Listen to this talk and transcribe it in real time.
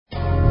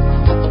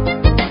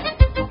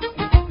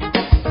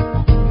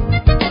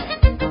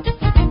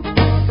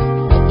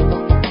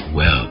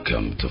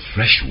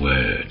Fresh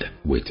Word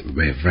with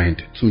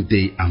Reverend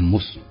Tunde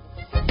Amosu.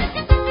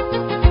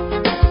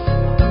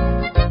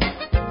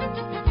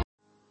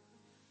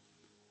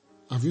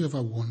 Have you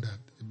ever wondered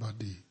about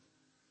the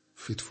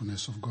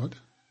faithfulness of God?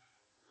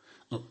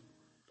 No,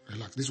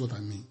 relax, this is what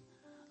I mean.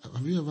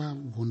 Have you ever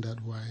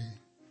wondered why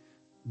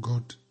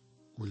God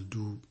will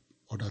do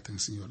other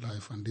things in your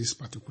life and this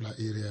particular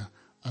area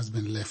has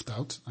been left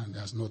out and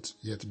has not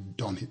yet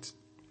done it?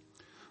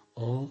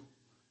 Or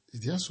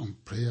is there some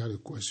prayer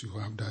requests you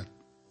have that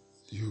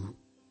you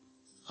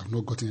have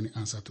not gotten any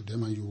answer to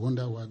them and you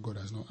wonder why God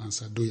has not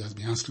answered, though He has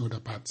been answering other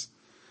parts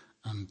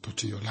and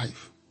touching your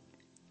life?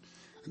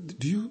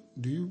 Do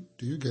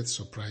you get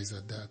surprised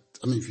at that?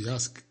 I mean, if you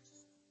ask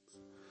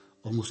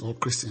almost all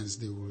Christians,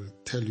 they will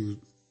tell you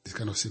this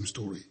kind of same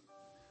story.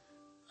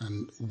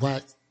 And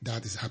why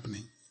that is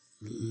happening.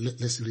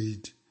 Let's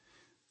read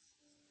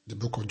the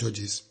book of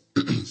Judges,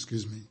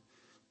 excuse me,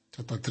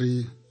 chapter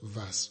 3,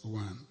 verse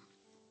 1.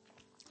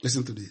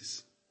 Listen to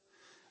this.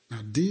 Now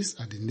these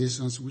are the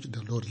nations which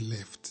the Lord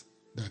left,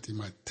 that He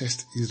might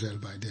test Israel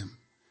by them.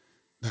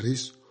 That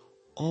is,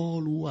 all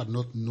who had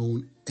not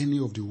known any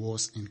of the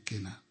wars in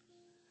Canaan.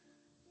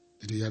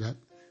 Did you hear that?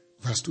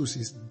 Verse 2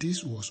 says,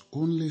 this was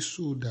only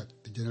so that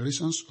the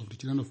generations of the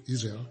children of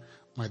Israel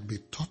might be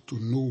taught to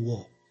know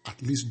war,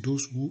 at least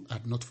those who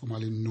had not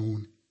formerly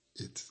known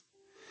it.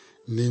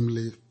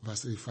 Namely,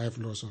 verse 35,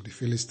 laws of the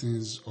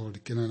Philistines, or the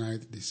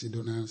Canaanites, the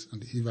Sidonians,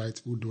 and the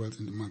Hivites who dwelt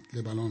in the Mount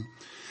Lebanon.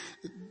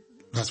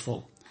 Verse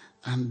 4,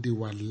 and they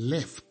were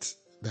left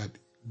that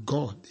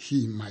God,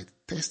 He might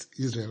test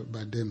Israel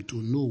by them to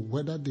know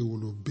whether they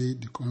will obey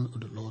the command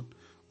of the Lord,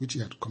 which He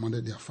had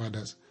commanded their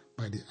fathers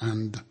by the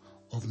hand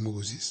of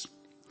Moses.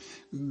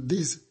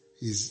 This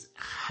is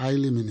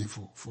highly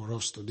meaningful for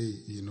us today.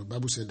 You know,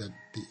 Bible said that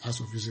the house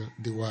of Israel,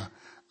 they were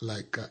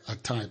like a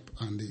type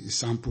and a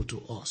sample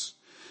to us.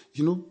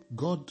 You know,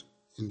 God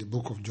in the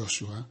book of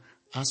Joshua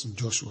asked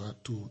Joshua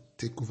to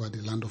take over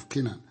the land of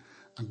Canaan.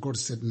 And God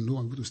said, no,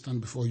 I'm going to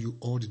stand before you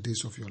all the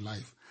days of your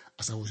life.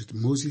 As I was with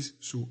Moses,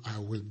 so I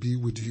will be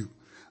with you.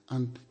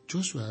 And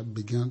Joshua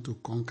began to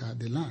conquer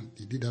the land.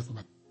 He did that for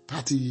about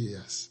 30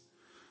 years.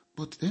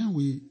 But then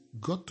we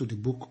got to the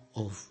book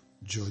of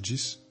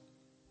Judges.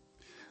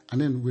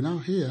 And then we now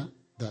hear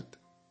that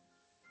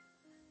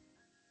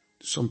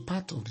some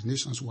part of the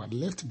nations were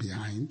left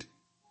behind.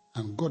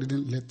 And God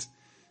didn't let,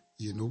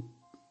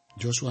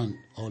 Joshua and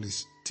all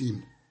his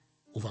team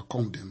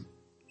overcome them.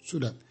 So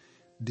that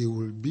there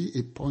will be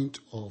a point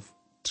of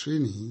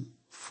training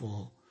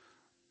for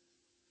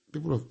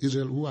people of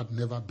Israel who had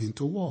never been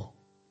to war.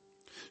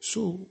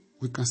 So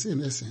we can say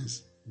in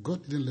essence,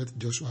 God didn't let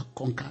Joshua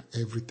conquer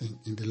everything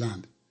in the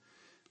land.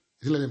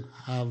 He didn't let him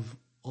have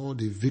all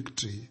the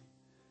victory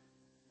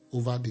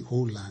over the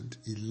whole land.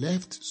 He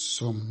left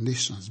some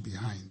nations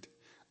behind.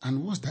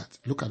 And what's that?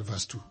 Look at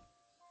verse 2.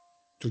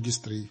 Judges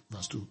 3,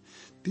 verse 2.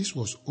 This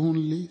was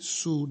only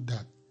so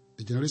that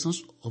the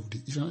generations of the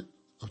children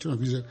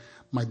of Israel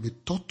might be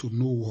taught to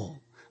know war,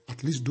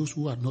 at least those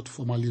who had not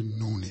formerly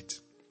known it.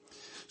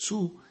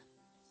 So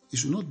it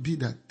should not be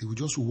that they will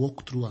just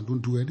walk through and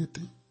don't do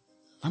anything.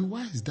 And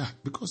why is that?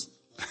 Because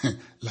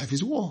life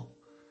is war.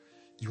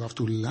 You have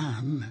to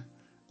learn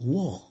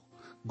war.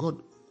 God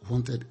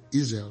wanted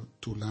Israel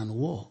to learn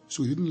war.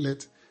 So He didn't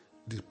let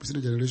the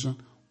present generation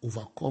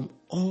overcome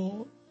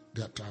all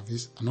their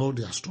travails and all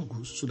their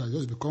struggles so that they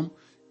just become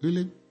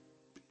really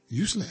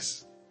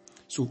useless.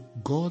 So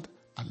God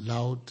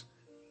allowed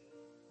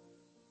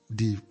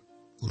the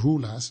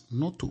rulers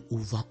not to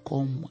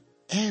overcome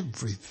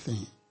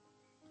everything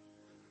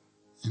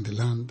in the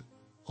land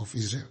of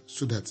Israel,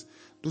 so that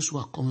those who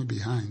are coming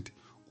behind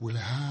will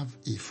have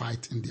a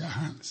fight in their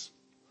hands.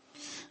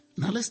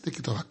 Now let's take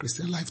it to our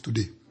Christian life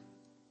today.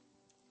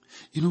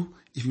 You know,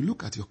 if you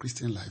look at your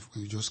Christian life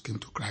when you just came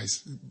to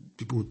Christ,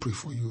 people will pray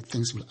for you,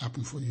 things will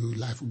happen for you,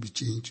 life will be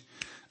changed.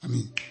 I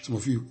mean, some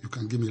of you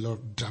can give me a lot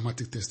of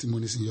dramatic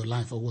testimonies in your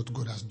life of what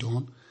God has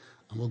done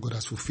and what God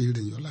has fulfilled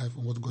in your life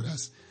and what God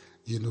has,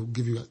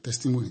 give you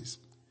testimonies.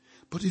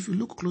 But if you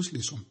look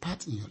closely, some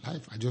parts in your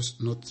life are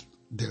just not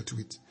dealt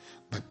with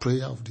by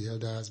prayer of the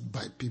elders,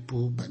 by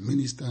people, by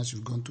ministers.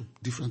 You've gone to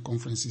different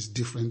conferences,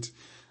 different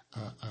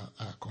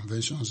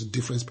conventions,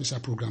 different special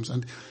programs,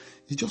 and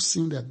it just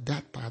seemed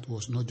that part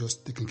was not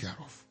just taken care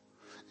of.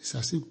 It's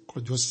as if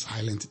God just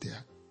silent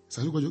there. It's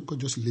as if God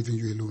just leaving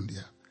you alone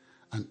there,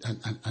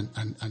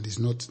 and is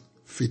not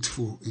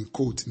faithful in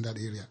quote in that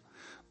area.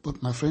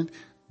 But my friend,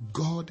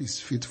 God is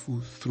faithful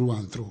through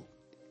and through.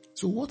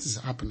 So what is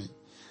happening?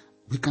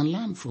 We can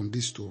learn from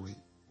this story.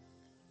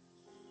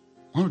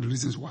 One of the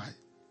reasons why,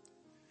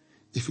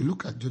 if you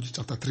look at Judges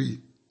chapter 3,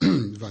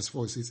 verse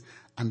 4, it says,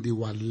 and they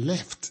were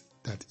left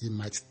that He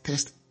might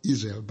test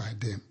Israel by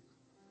them,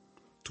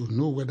 to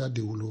know whether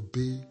they will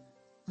obey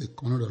the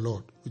command of the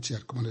Lord, which He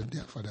had commanded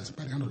their fathers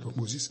by the hand of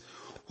Moses.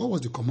 What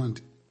was the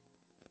command?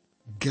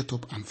 Get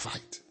up and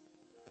fight.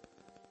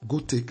 Go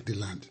take the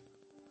land.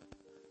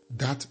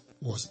 That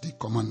was the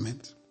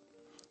commandment.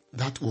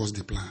 That was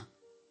the plan.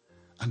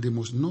 And they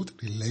must not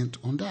relent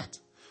on that.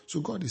 So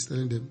God is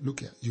telling them,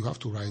 look here, you have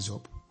to rise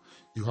up.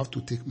 You have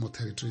to take more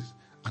territories,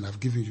 and I've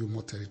given you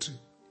more territory.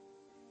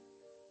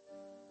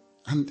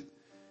 And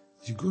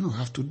you're going to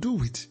have to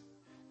do it.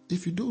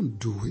 If you don't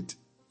do it,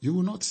 you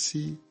will not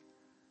see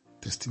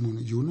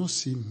testimony. You will not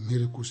see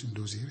miracles in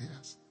those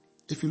areas.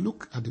 If you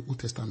look at the Old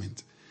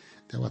Testament,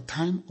 there were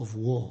times of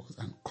wars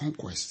and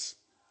conquests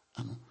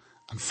and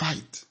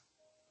fight.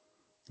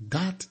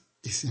 That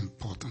is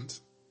important.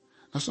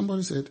 Now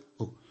somebody said,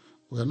 oh,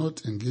 we are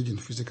not engaged in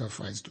physical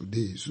fights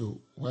today,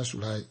 so why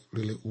should I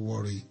really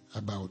worry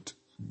about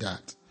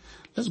that?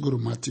 Let's go to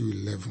Matthew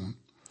 11.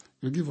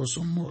 You'll give us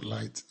some more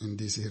light in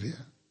this area.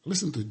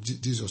 Listen to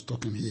Jesus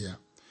talking here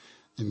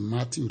in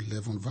Matthew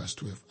 11 verse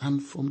 12.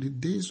 And from the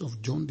days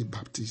of John the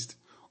Baptist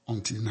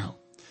until now,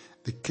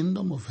 the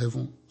kingdom of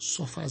heaven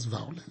suffers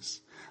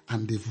violence,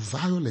 and the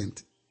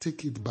violent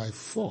take it by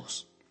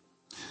force.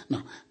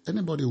 Now,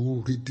 anybody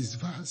who read this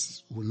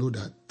verse will know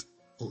that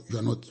you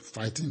are not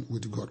fighting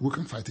with God. Who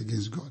can fight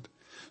against God?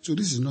 So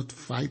this is not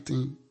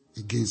fighting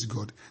against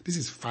God. This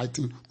is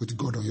fighting with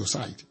God on your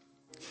side.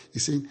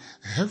 He's saying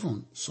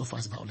heaven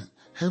suffers violence.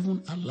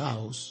 Heaven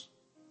allows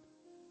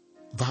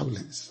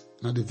violence.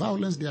 Now the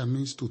violence there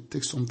means to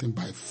take something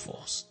by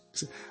force.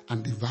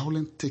 And the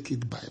violent take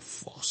it by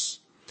force.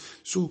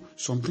 So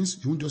some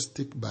things you won't just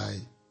take by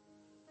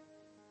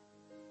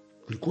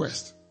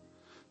request.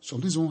 Some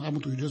things won't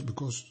happen to you just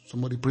because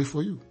somebody prayed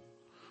for you.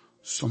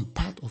 Some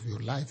part of your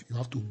life, you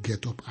have to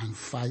get up and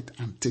fight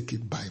and take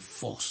it by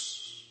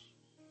force.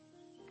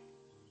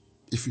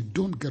 If you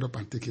don't get up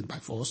and take it by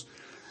force,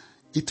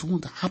 it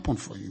won't happen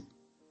for you.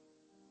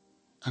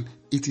 And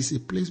it is a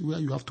place where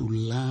you have to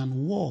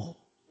learn war.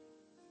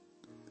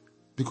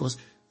 Because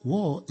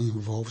war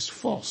involves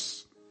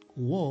force.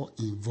 War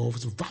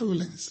involves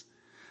violence.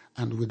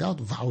 And without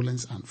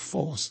violence and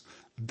force,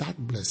 that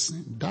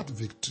blessing, that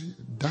victory,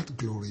 that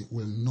glory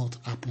will not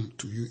happen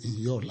to you in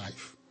your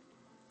life.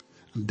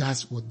 And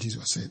that's what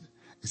Jesus said.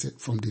 He said,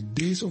 from the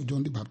days of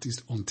John the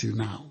Baptist until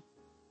now,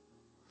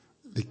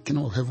 the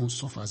kingdom of heaven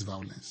suffers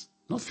violence.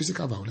 Not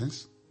physical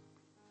violence,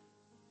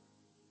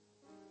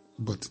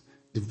 but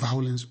the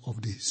violence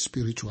of the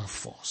spiritual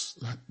force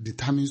that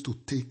determines to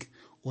take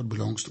what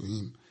belongs to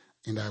him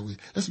in that way.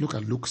 Let's look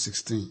at Luke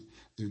 16.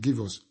 It will give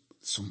us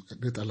some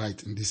greater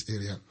light in this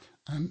area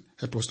and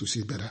help us to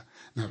see better.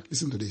 Now,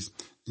 listen to this.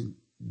 In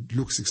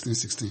Luke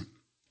 16:16.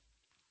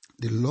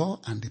 The law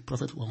and the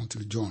prophet were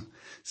until John.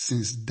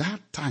 Since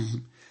that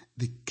time,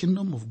 the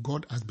kingdom of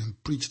God has been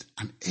preached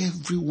and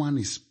everyone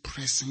is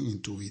pressing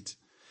into it.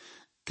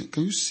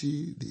 Can you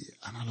see the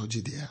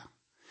analogy there?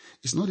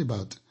 It's not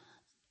about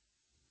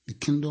the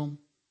kingdom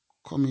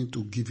coming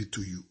to give it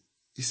to you.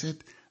 He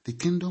said the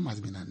kingdom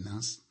has been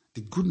announced.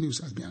 The good news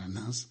has been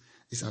announced.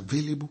 It's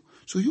available.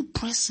 So you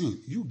press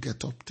in. You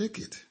get up, take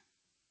it.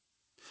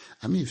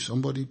 I mean, if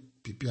somebody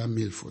prepare a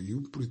meal for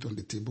you, put it on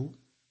the table,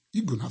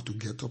 you're going to have to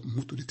get up,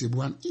 move to the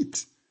table and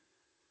eat.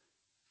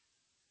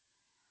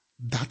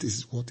 That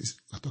is what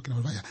we're talking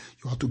about here.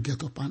 You have to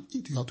get up and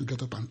eat. You have to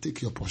get up and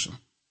take your portion.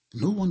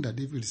 No wonder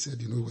David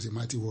said, he was a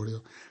mighty warrior.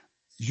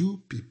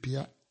 You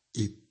prepare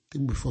a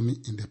table before me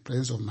in the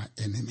presence of my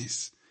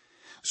enemies.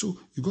 So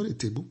you got a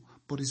table,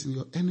 but it's in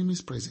your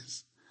enemy's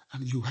presence.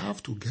 And you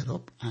have to get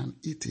up and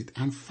eat it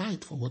and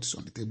fight for what is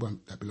on the table and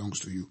that belongs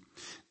to you.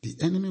 The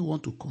enemy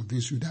want to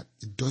convince you that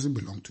it doesn't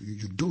belong to you.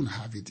 You don't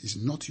have it. It's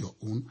not your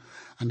own.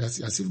 And as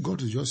if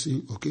God is just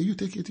saying, okay, you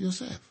take it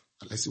yourself.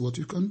 Let's see what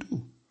you can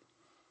do.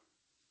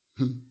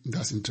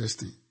 That's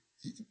interesting.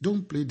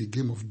 Don't play the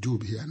game of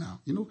Job here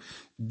now.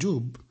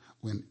 Job,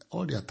 when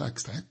all the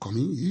attacks started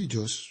coming, he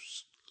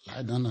just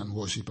lie down and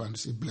worship and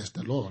say, bless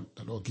the Lord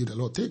give, the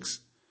Lord takes.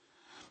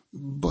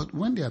 But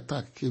when the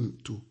attack came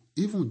to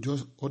even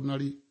just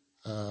ordinary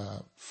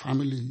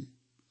family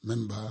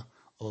member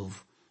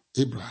of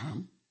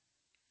Abraham,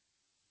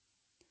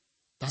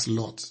 that's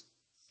Lot.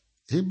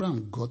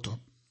 Abraham got up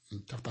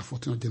in chapter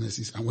 14 of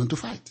Genesis and went to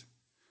fight.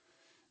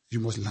 You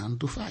must learn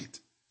to fight.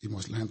 You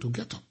must learn to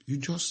get up.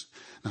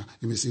 Now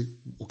you may say,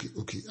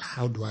 okay,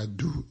 how do I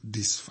do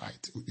this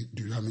fight?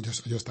 Do you have me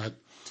just start,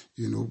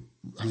 this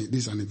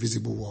is an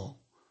invisible wall.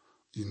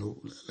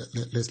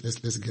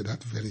 Let's get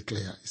that very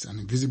clear. It's an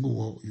invisible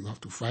wall you have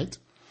to fight.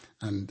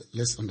 And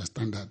let's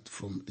understand that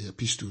from the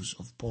epistles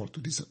of Paul to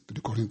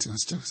the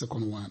Corinthians,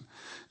 second one.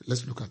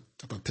 Let's look at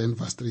chapter 10,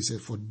 verse 3. It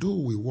says, for though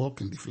we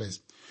walk in the flesh,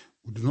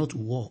 we do not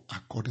war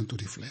according to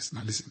the flesh.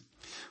 Now listen.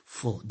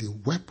 For the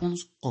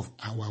weapons of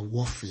our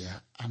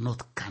warfare are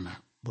not carnal,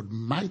 but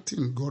mighty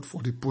in God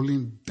for the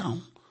pulling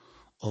down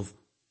of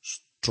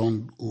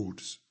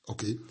strongholds.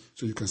 Okay?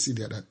 So you can see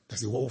there that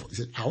that's the war. He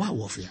said, our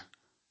warfare.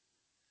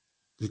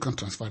 You can't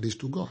transfer this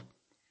to God.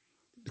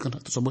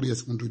 Somebody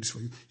else won't do this for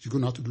you. You're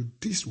going to have to do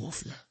this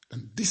warfare.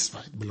 And this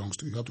fight belongs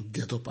to you. You have to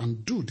get up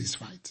and do this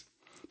fight.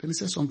 Then he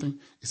said something.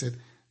 He said,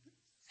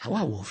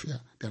 our warfare,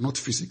 they are not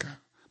physical,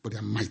 but they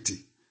are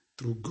mighty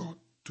through God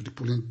to the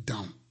pulling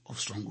down of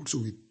stronghold.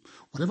 So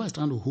whatever is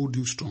trying to hold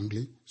you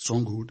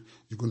stronghold,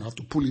 you're going to have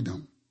to pull it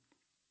down.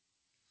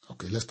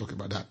 Okay, let's talk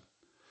about that.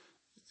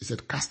 He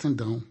said, casting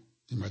down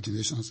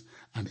imaginations,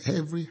 and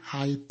every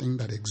high thing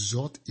that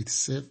exalts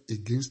itself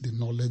against the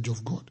knowledge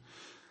of God.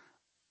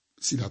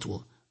 See that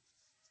word?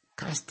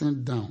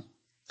 Casting down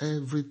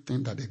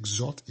everything that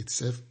exalts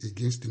itself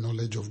against the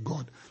knowledge of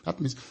God. That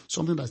means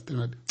something that's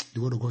telling that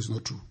the word of God is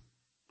not true.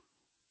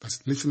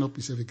 That's lifting up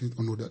itself against,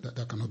 oh no,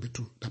 that cannot be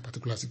true. That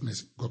particular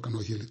sickness, God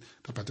cannot heal it.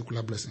 That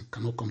particular blessing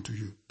cannot come to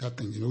you. That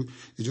thing,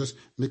 it's just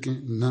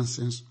making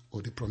nonsense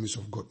of the promise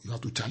of God. You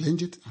have to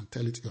challenge it and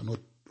tell it you're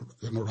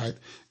not right,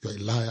 you're a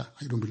liar,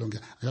 you don't belong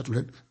here. You have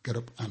to get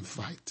up and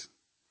fight.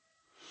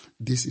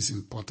 This is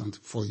important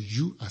for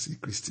you as a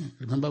Christian.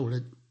 Remember we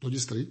read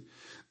Judges 3,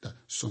 that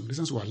some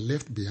Christians were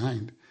left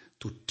behind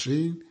to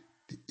train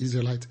the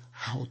Israelites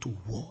how to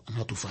war and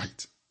how to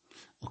fight.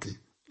 Okay,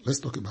 let's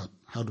talk about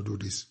how to do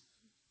this.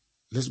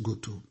 Let's go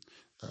to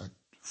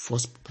 1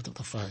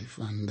 chapter 5,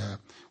 and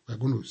we're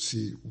going to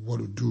see what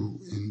to do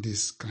in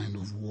this kind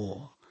of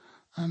war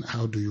and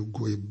how do you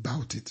go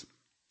about it.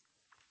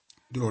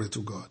 Glory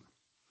to God.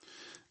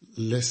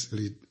 Let's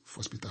read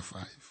 1 Peter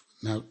 5.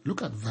 Now,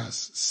 look at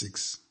verse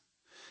 6.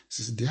 It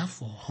says,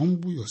 therefore,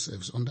 humble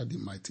yourselves under the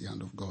mighty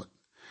hand of God,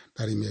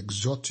 that he may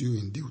exhort you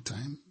in due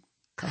time,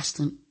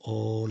 casting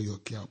all your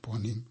care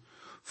upon him,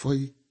 for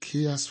he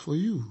cares for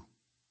you.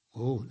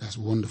 Oh, that's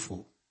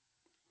wonderful.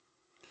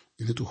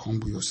 You need to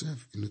humble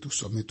yourself. You need to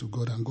submit to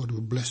God, and God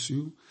will bless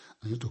you.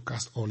 And you need to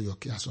cast all your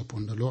cares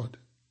upon the Lord.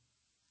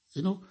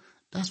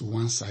 That's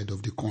one side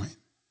of the coin.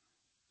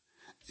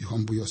 You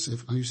humble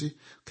yourself and you say,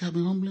 okay, I've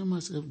been humbling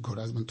myself. God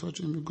has been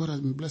touching me. God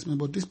has been blessing me.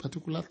 But this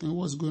particular thing,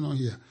 what's going on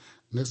here?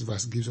 Next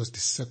verse gives us the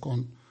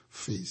second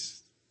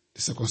phase,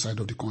 the second side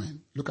of the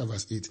coin. Look at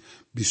verse 8.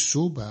 Be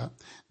sober,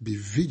 be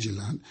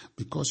vigilant,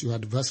 because your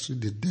adversary,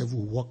 the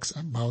devil, walks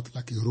about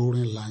like a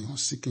roaring lion,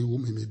 seeking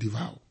whom he may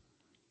devour.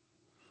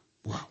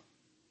 Wow.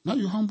 Now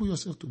you humble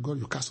yourself to God.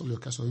 You cast all your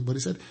cares on him. But he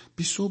said,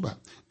 be sober,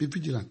 be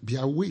vigilant, be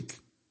awake,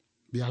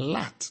 be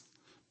alert.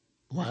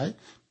 Why?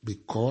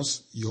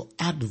 Because your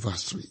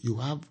adversary, you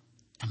have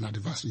an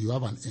adversary, you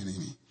have an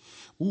enemy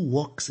who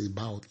walks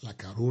about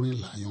like a roaring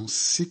lion,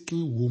 seeking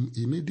whom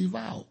he may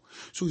devour.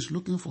 So he's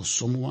looking for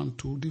someone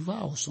to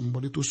devour,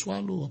 somebody to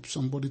swallow up,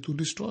 somebody to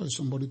destroy,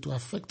 somebody to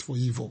affect for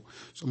evil,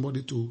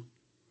 somebody to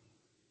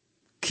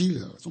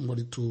kill,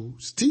 somebody to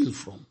steal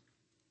from.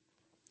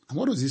 And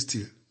what does he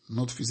steal?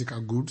 Not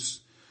physical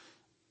goods,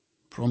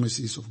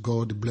 promises of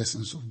God, the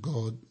blessings of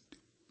God,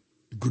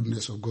 the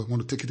goodness of God. He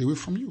want to take it away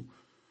from you.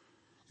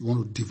 You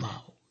want to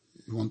devour.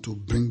 You want to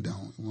bring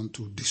down. You want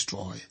to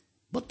destroy.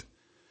 But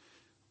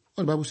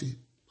what the Bible says?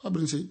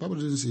 The Bible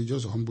doesn't say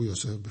just humble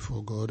yourself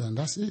before God and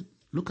that's it.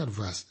 Look at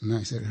verse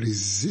 9. It says,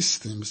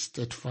 resist him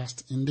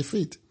steadfast in the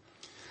faith.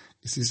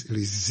 It says,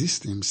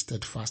 resist him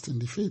steadfast in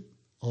the faith.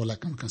 Or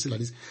like I can say like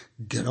this,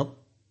 get up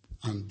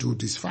and do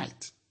this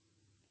fight.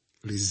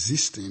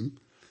 Resist him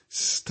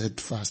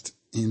steadfast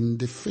in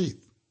the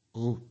faith.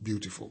 Oh,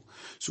 beautiful.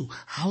 So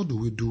how do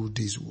we do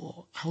this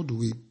war? How do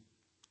we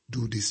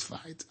do this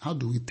fight? How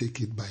do we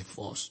take it by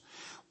force?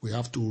 We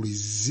have to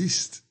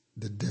resist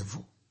the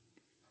devil.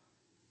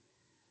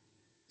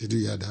 Did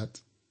you hear that?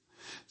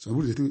 Some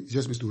people think it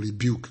just means to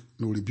rebuke.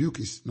 No, rebuke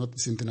is not the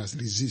same thing as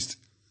resist.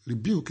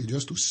 Rebuke is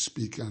just to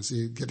speak and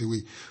say, get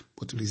away.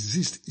 But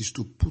resist is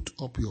to put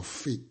up your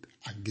faith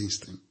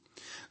against him.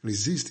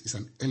 Resist is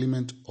an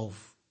element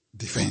of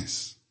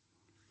defense.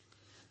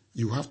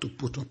 You have to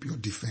put up your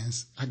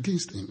defense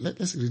against him.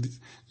 Let's read it.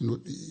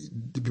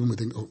 The people may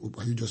think, oh,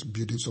 are you just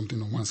building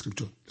something on one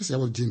scripture? Let's see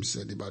what James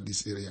said about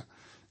this area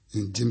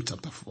in James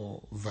chapter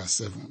 4, verse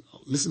 7.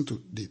 Listen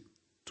to the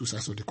two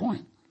sides of the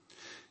coin.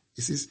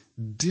 It says,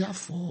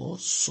 therefore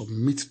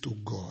submit to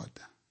God.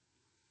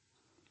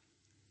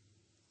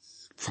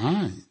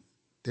 Fine.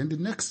 Then the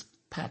next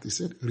part, it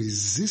said,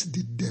 resist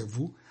the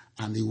devil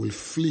and he will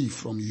flee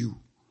from you.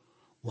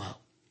 Wow.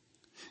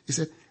 He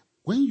said,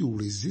 when you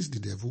resist the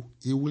devil,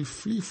 he will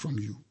flee from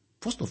you.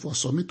 First of all,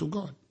 submit to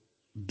God.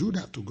 Do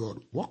that to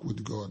God. Walk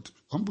with God.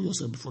 Humble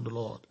yourself before the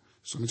Lord.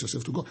 Submit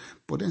yourself to God.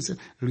 But then say,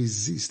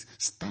 resist,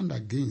 stand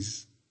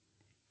against,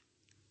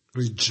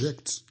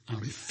 reject,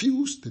 and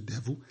refuse the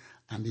devil,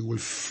 and he will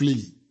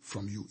flee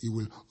from you. He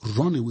will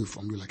run away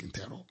from you like in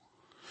terror.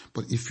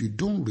 But if you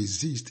don't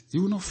resist, he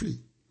will not flee.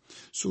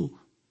 So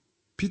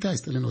Peter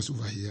is telling us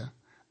over here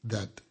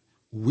that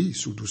we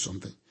should do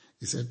something.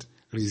 He said,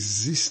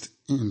 resist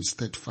him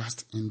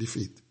steadfast in the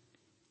faith.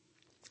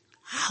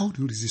 How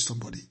do you resist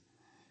somebody?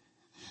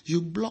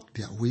 You block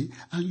their way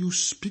and you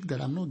speak that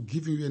I'm not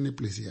giving you any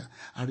place here.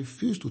 I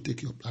refuse to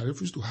take you. I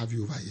refuse to have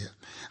you over here.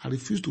 I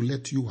refuse to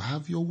let you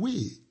have your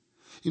way.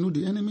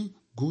 The enemy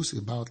goes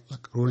about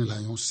like roaring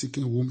lion,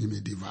 seeking whom he may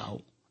devour.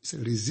 He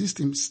said, resist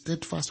him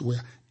steadfast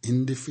where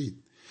in the faith.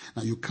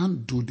 Now you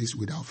can't do this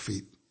without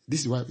faith.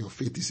 This is why your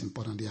faith is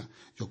important there.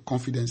 Your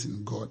confidence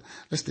in God.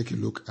 Let's take a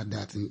look at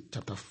that in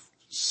chapter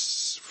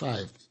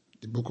 5,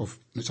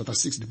 chapter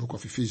 6, the book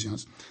of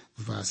Ephesians,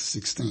 verse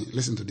 16.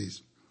 Listen to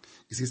this.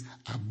 It says,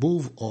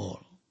 above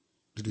all,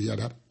 did you hear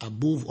that?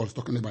 Above all,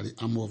 talking about the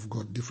armor of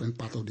God, different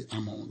part of the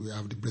armor. We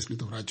have the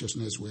breastplate of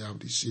righteousness, we have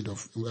the shield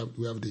of, we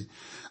have the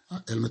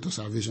helmet of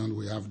salvation,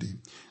 we have the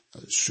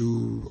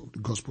shoe of the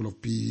gospel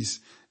of peace.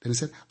 Then he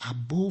said,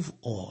 above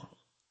all,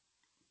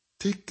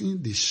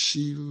 taking the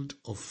shield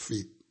of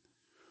faith,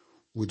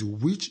 with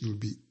which you'll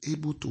be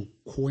able to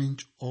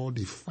quench all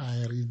the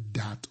fiery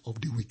dart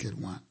of the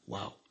wicked one.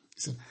 Wow.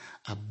 He said,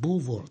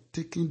 above all,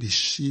 taking the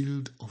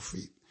shield of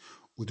faith,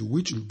 with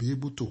which you'll be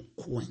able to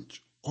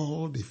quench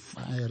all the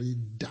fiery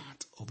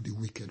dart of the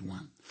wicked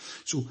one.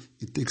 So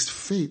it takes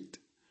faith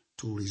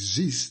to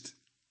resist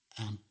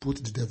and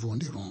put the devil on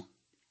the run.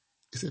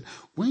 He said,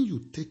 when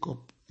you take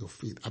up your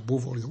faith,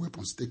 above all your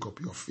weapons, take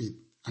up your faith.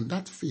 And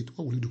that faith,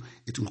 what will it do?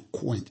 It will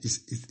quench.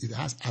 It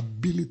has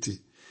ability.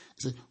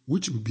 He said,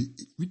 which will be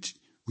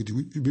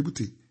able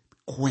to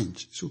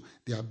quench. So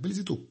the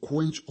ability to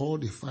quench all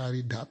the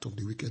fiery dart of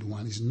the wicked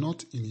one is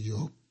not in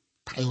your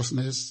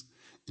piousness,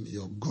 in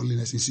your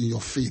godliness, it's in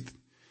your faith.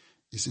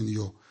 It's in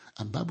your,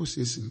 and Bible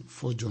says in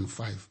 1 John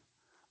 5,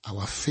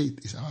 our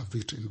faith is our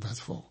victory in verse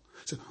 4.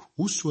 So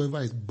whosoever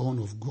is born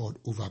of God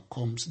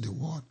overcomes the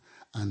world.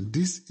 And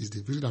this is the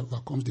victory that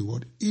overcomes the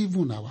world,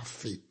 even our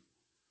faith.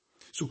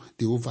 So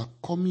the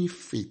overcoming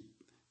faith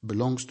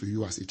belongs to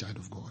you as a child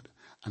of God.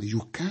 And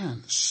you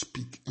can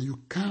speak and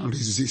you can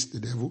resist the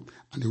devil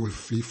and he will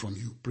flee from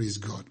you. Praise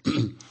God.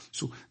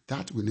 So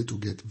that we need to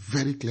get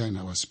very clear in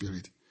our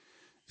spirit.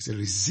 He said,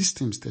 resist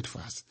him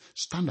steadfast.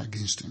 Stand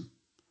against him.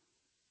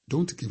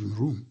 Don't give him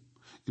room.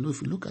 You know,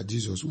 if you look at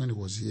Jesus when he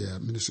was here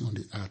ministering on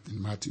the earth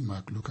in Matthew,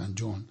 Mark, Luke, and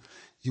John,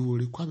 he will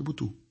require people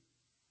to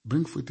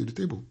bring faith to the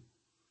table.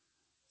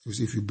 You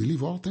see, if you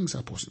believe, all things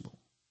are possible.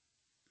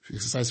 If you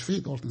exercise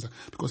faith, all things are,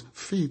 because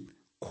faith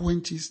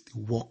quenches the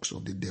works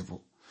of the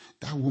devil.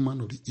 That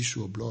woman of the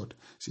issue of blood,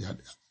 she had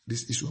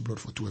this issue of blood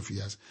for 12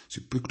 years. She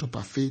picked up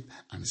her faith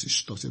and she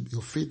stopped. Said,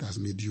 your faith has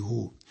made you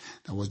whole.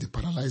 That was the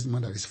paralyzed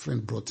man that his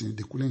friend brought in.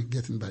 They couldn't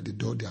get in by the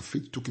door. Their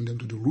faith took them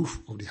to the roof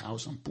of the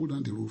house and pulled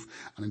down the roof.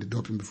 And then they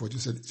dropped him before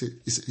Jesus.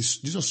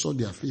 Jesus saw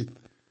their faith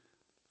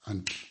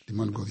and the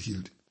man got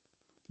healed.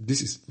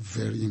 This is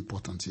very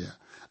important here.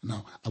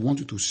 Now, I want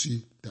you to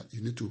see that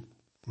you need to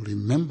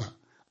remember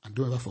and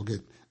don't ever forget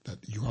that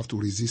you have to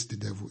resist the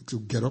devil. So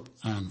get up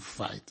and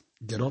fight.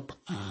 Get up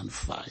and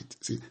fight.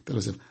 See, tell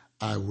yourself,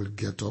 I will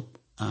get up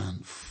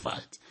and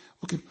fight.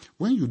 Okay,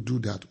 when you do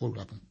that, what will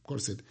happen?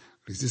 God said,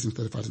 resist him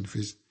steadfast in the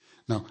face.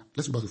 Now,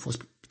 let's go back to 1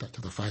 Peter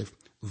chapter 5,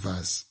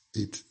 verse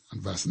 8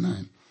 and verse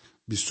 9.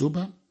 Be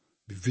sober,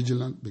 be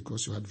vigilant,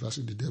 because your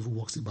adversary, the devil,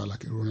 walks about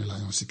like a roaring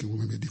lion, seeking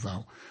whom he may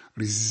devour.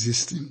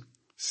 Resist him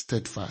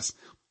steadfast,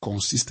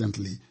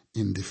 consistently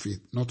in the faith,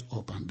 not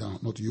up and down,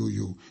 not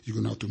yo-yo. You're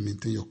going to have to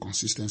maintain your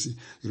consistency.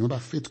 You remember,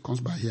 faith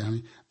comes by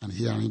hearing, and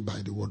hearing by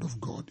the word of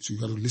God. So you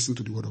got to listen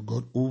to the word of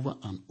God over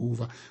and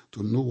over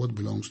to know what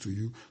belongs to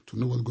you, to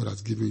know what God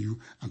has given you,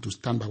 and to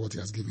stand by what he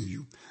has given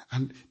you.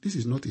 And this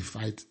is not a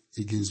fight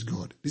against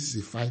God. This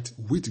is a fight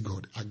with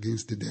God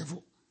against the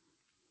devil.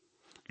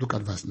 Look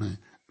at verse 9.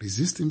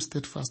 Resist him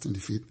steadfast in the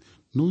faith,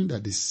 knowing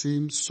that the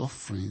same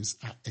sufferings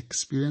are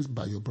experienced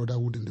by your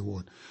brotherhood in the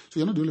world. So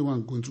you're not the only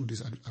one going through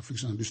this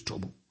affliction and this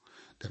trouble.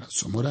 There are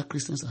some other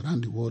Christians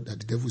around the world that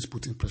the devil is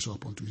putting pressure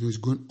upon to. He's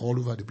going all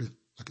over the place,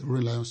 like a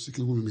roaring lion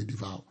seeking whom he may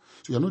devour.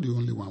 So you're not the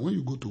only one. When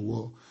you go to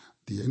war,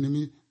 the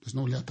enemy does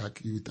not only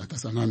attack you, it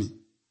attacks an army.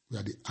 We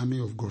are the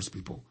army of God's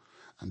people.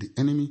 And the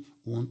enemy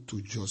wants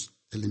to just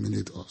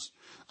eliminate us.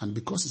 And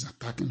because he's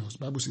attacking us,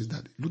 the Bible says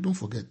that, don't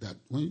forget that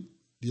when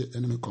the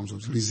enemy comes,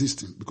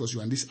 resist him, because you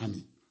are in this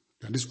army.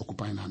 You are in this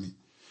occupying army.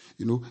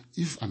 You know,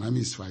 if an army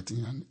is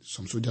fighting and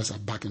some soldiers are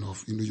backing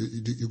off, you know,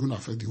 you're going to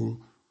affect the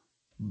whole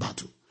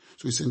battle.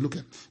 So he's saying, look,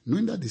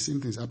 knowing that the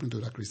same thing is happening to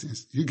other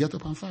Christians, you get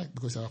up and fight,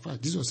 because our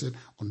fight. Jesus said,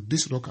 on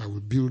this rock I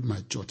will build my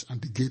church,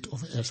 and the gate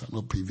of hell shall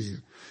not prevail.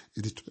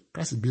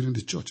 Christ is building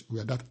the church. We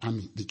are that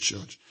army, the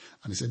church.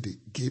 And he said, the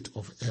gate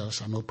of hell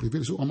shall not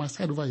prevail. So on my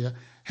side over here,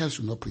 hell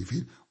should not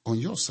prevail. On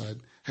your side,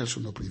 hell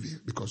should not prevail,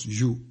 because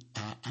you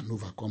are an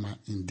overcomer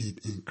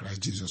indeed in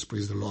Christ Jesus.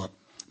 Praise the Lord.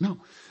 Now,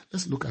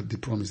 let's look at the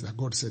promise that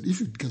God said, if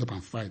you get up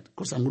and fight,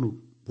 because I'm going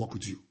to walk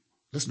with you.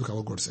 Let's look at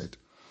what God said.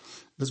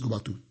 Let's go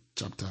back to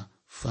chapter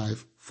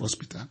 5, 1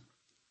 Peter.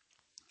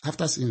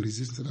 After saying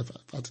resist in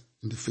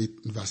the faith,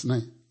 in verse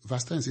 9,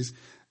 verse 10 says,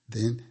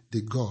 then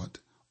the God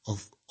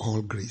of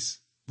all grace,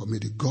 but may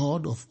the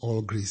God of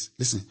all grace,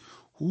 listen,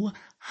 who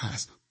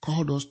has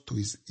called us to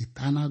his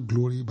eternal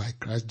glory by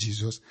Christ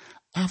Jesus,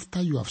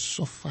 after you have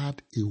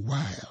suffered a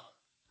while,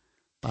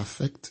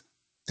 perfect,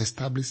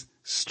 establish,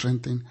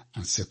 strengthen,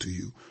 and settle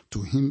you.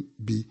 To him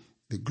be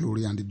the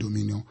glory and the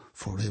dominion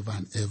forever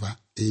and ever.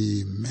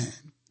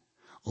 Amen.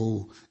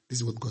 Oh, this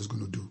is what God's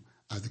going to do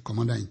as the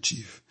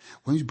commander-in-chief.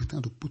 When you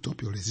begin to put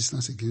up your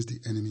resistance against the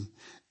enemy,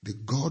 the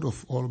God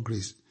of all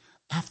grace,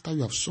 after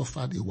you have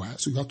suffered a while,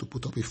 so you have to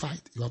put up a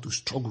fight. You have to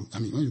struggle. I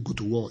mean, when you go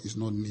to war, it's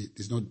not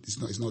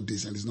decent, it's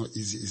not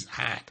easy, it's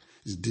hard,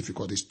 it's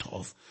difficult, it's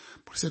tough.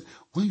 But he said,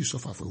 when you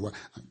suffer for a while,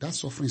 that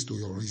suffering is to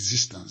your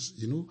resistance.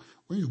 You know,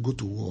 when you go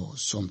to war,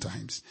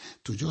 sometimes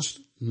to just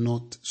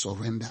not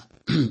surrender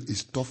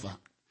is tougher.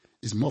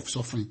 It's more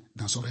suffering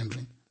than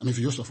surrendering. I mean, if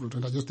you just suffer,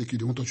 they'll just take you,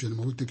 they won't touch you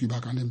anymore, we'll take you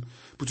back and then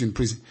put you in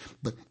prison.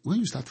 But when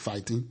you start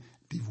fighting,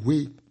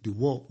 the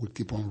war will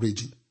keep on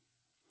raging.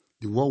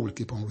 The war will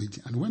keep on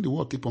raging. And when the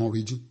war keep on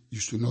raging, you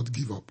should not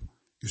give up.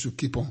 You should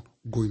keep on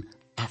going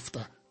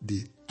after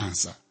the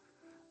answer.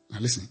 Now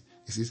listen,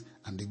 it says,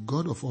 and the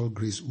God of all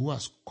grace, who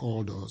has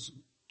called us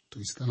to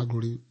his eternal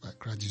glory by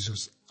Christ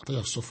Jesus, after you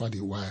have suffered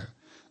a while,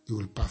 he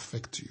will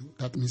perfect you.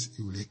 That means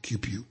he will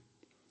equip you.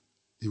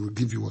 He will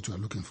give you what you are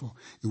looking for.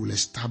 He will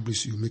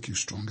establish you, make you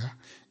stronger.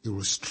 He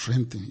will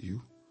strengthen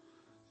you.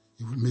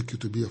 He will make you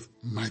to be a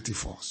mighty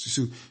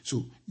force.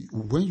 So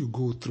when you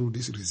go through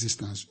this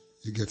resistance,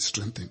 you get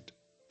strengthened.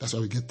 That's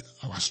why we get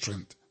our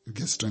strength. You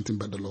get strengthened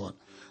by the Lord.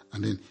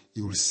 And then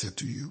he will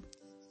settle you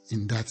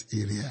in that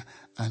area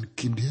and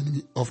keep the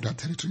enemy off that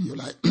territory in your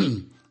life.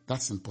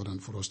 That's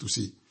important for us to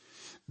see,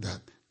 that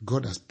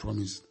God has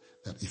promised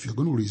that if you're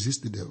going to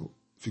resist the devil,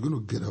 if you're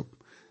going to get up,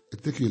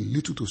 it takes you a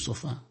little to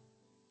suffer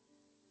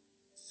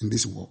in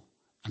this war,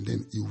 and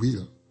then he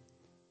will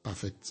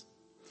perfect.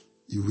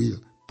 He will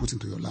put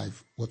into your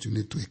life what you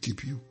need to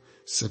equip you.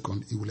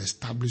 Second, he will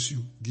establish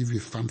you, give you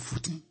a firm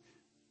footing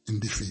in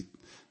the faith,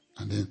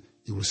 and then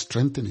he will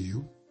strengthen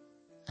you,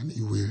 and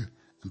he will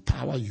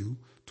empower you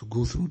to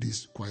go through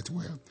this quite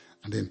well,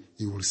 and then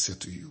he will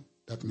settle you.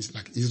 That means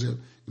like Israel,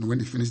 when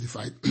they finished the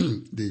fight,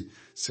 they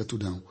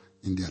settled down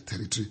in their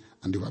territory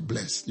and they were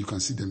blessed. You can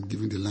see them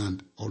giving the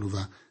land all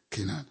over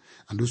Canaan.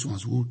 And those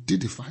ones who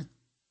did the fight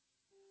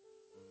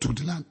took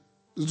the land.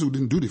 Those who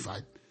didn't do the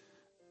fight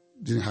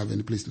didn't have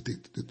any place to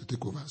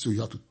take over. So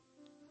you have to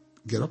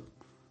get up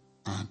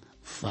and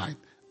fight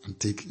and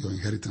take your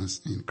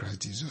inheritance in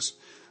Christ Jesus.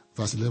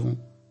 Verse 11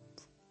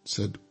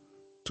 said,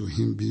 to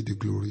him be the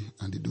glory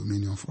and the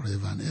dominion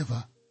forever and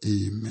ever.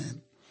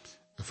 Amen.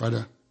 The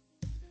Father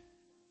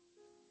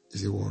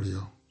is a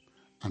warrior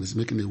and is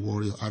making a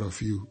warrior out of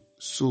you.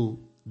 So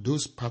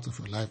those parts of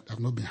your life that have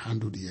not been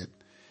handled yet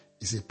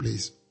is a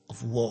place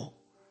of war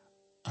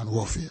and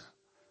warfare.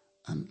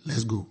 And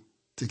let's go.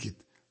 Take it.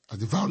 As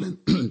the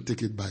violent,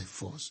 take it by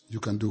force. You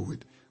can do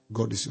it.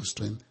 God is your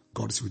strength.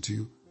 God is with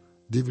you.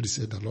 David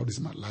said, the Lord is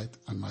my light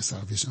and my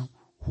salvation.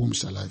 Whom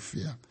shall I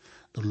fear?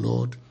 The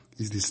Lord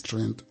is the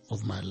strength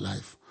of my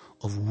life.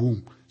 Of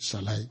whom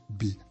shall I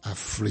be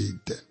afraid?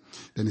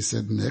 Then he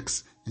said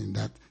next in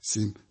that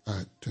same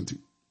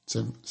 27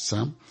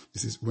 Psalm, he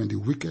says, when the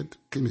wicked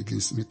came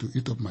against me to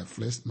eat up my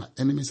flesh, my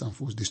enemies and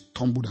foes, they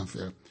stumbled and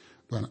fell.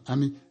 Though an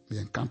army may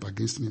encamp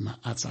against me, my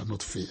heart shall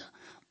not fear.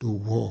 Though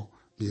war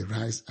may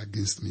rise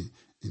against me,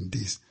 in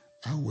this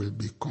I will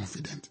be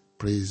confident.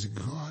 Praise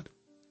God.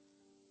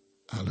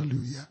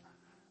 Hallelujah.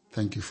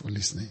 Thank you for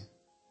listening.